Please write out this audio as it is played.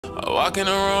I walk in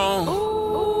the room.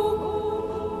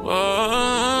 Whoa.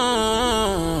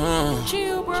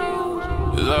 Chill,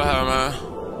 bro. Is that how, man?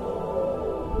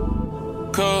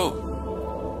 Cool.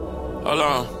 Hold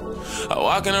on. I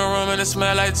walk in the room and it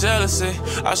smell like jealousy.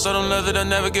 I show them love that I'll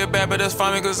never get back, but that's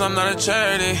fine because I'm not a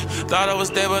charity. Thought I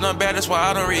was dead, but I'm bad, that's why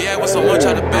I don't react when someone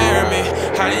try to bury me.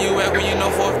 How do you act when you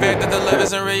know for a fact that the love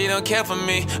isn't real, you don't care for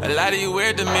me? A lot of you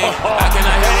weird to me. I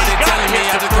cannot hear what they telling me.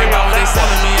 I just came out what they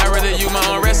selling me. I rather use my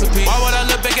own recipe. Why would I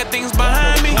look back at things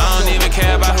behind me? I don't even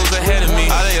care about who's ahead of me.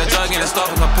 I lay a drug in the stuff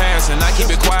in comparison. I keep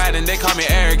it quiet and they call me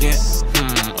arrogant.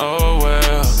 Oh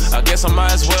well, I guess I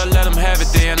might as well let them have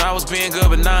it then. I was being good,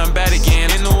 but now I'm bad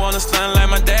again. In New Orleans, stunning like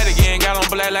my dad again. Got on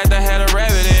black like they had a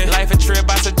rabbit in. Life a trip,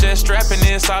 I suggest strapping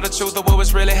in. Saw the truth of what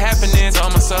was really happening.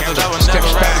 Told myself that I would never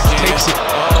rap again.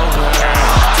 Oh well,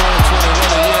 2020, what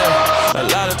a year. A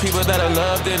lot of people that I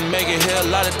love didn't make it here.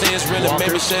 A lot of things really made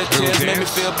me shed tears, made me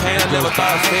feel pain I never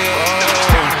thought I'd feel.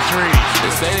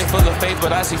 They say they full of faith,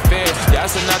 but I see fear. Y'all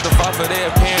said not to fall for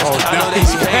their appearance. I know they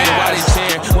be hating while they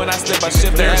cheering. When I slip, I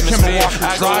shift the atmosphere.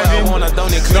 I go out when I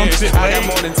don't need clearance. I got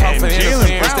more than talk for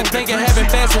interference. They think it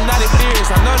happened fast and not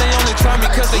experience. I know they only try me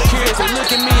cause they curious. They look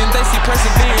at me and they see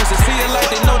perseverance. They see it like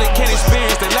they know they can't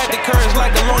experience. They lack the courage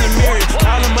like a lonely mirror.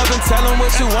 Call them up and tell them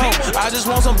what you want. I just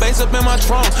want some bass up in my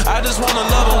trunk. I just wanna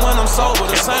love her when I'm sober,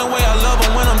 the same way I love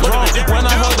her when I'm drunk. When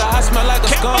I hug her, I smell like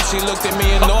a skunk. She looked at me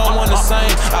and know I'm one the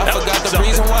same. I forgot the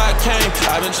reason why I came.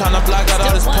 I've been trying to block out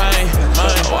all this pain. I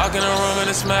walk in the room and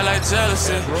it smell like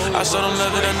jealousy. I show them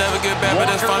love that I'll never get back, but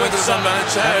that's fine because I'm not a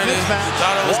charity.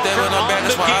 Thought I was dead, but I'm back,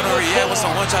 that's why I don't react when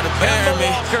someone try to bury me.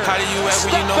 How do you act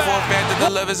when you know for a fact that the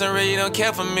love isn't real, you don't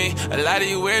care for me? A lot of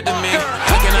you weird to me.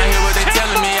 How can I hear what they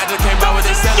telling me? I just came by what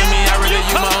they selling me. I really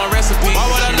use my own recipe. Why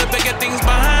would I look back at things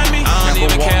behind me? I don't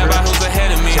even care about who's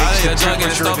ahead of me. I lay a drug in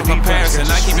the stuff in comparison.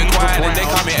 I keep it quiet and they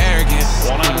call me arrogant.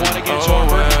 Oh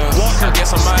well, I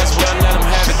guess I might as well let them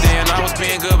have it then. I was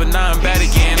being good, but now I'm bad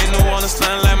again. In New Orleans,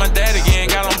 stunning like my dad again.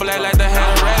 Got on black like they had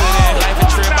a rabbit in. Life a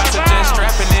trip, I suggest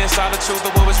strapping in. Saw the truth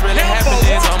of what was really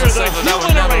happening. Told myself that I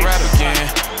would never rap again.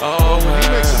 Oh well. When he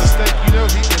makes a mistake, you know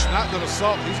he is not gonna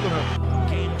sulk. He's gonna